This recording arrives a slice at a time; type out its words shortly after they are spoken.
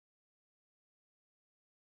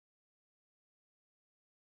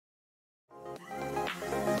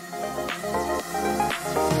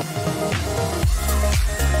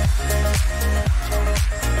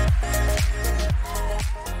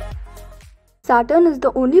Saturn is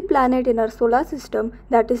the only planet in our solar system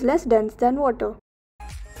that is less dense than water.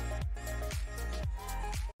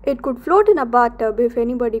 It could float in a bathtub if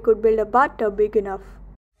anybody could build a bathtub big enough.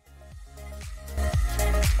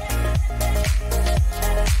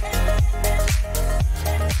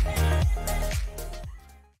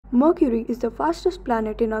 Mercury is the fastest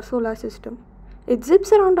planet in our solar system. It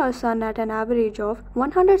zips around our sun at an average of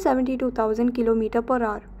 172,000 km per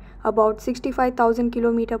hour, about 65,000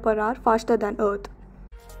 km per hour faster than Earth.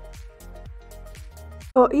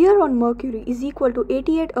 A year on Mercury is equal to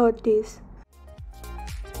 88 Earth days.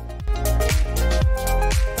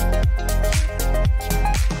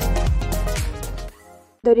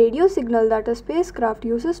 The radio signal that a spacecraft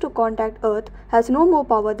uses to contact Earth has no more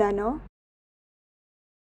power than a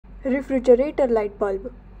refrigerator light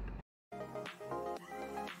bulb.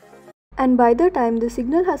 And by the time the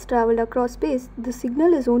signal has traveled across space, the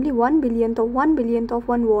signal is only 1/1000th of 1/1000th of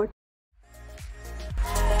 1 watt.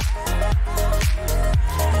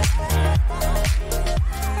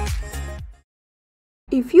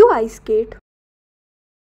 If you ice skate,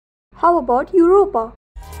 how about Europa?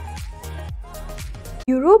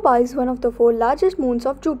 Europa is one of the 4 largest moons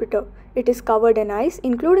of Jupiter. It is covered in ice,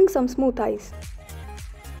 including some smooth ice.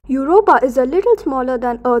 Europa is a little smaller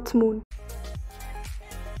than Earth's moon.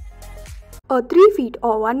 A 3 feet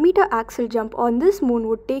or 1 meter axel jump on this moon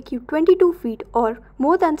would take you 22 feet or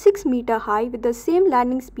more than 6 meters high with the same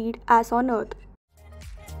landing speed as on Earth.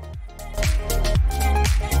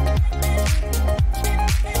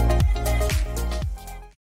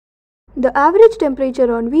 The average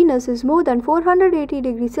temperature on Venus is more than 480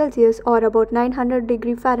 degrees Celsius or about 900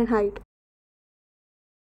 degrees Fahrenheit.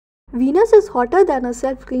 Venus is hotter than a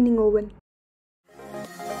self-cleaning oven.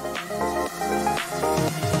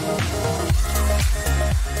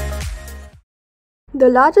 The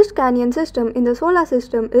largest canyon system in the solar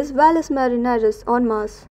system is Valles Marineris on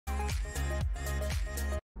Mars.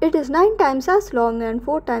 It is 9 times as long and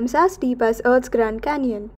 4 times as deep as Earth's Grand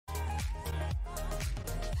Canyon.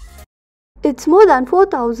 It's more than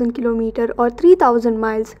 4,000 km or 3,000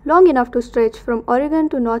 miles, long enough to stretch from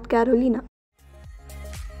Oregon to North Carolina.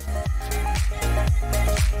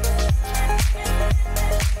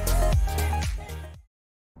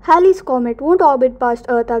 Halley's Comet won't orbit past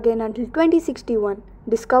Earth again until 2061.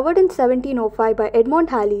 Discovered in 1705 by Edmond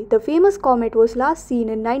Halley, the famous comet was last seen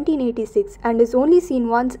in 1986 and is only seen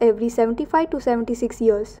once every 75 to 76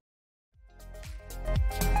 years.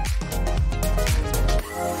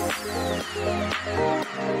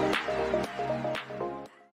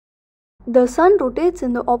 The Sun rotates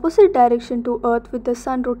in the opposite direction to Earth, with the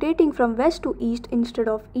Sun rotating from west to east instead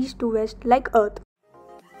of east to west like Earth.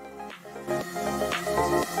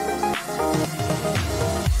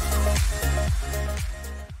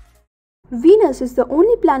 Venus is the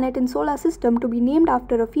only planet in solar system to be named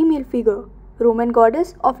after a female figure, Roman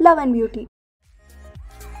goddess of love and beauty.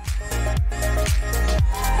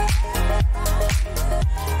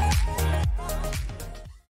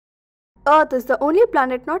 Earth is the only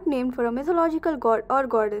planet not named for a mythological god or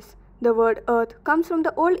goddess. The word Earth comes from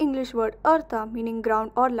the Old English word eartha, meaning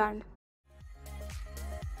ground or land.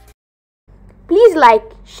 Please like,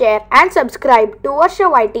 share and subscribe to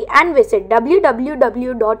LiQWYD and visit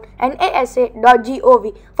www.nasa.gov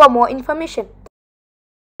for more information.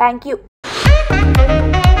 Thank you.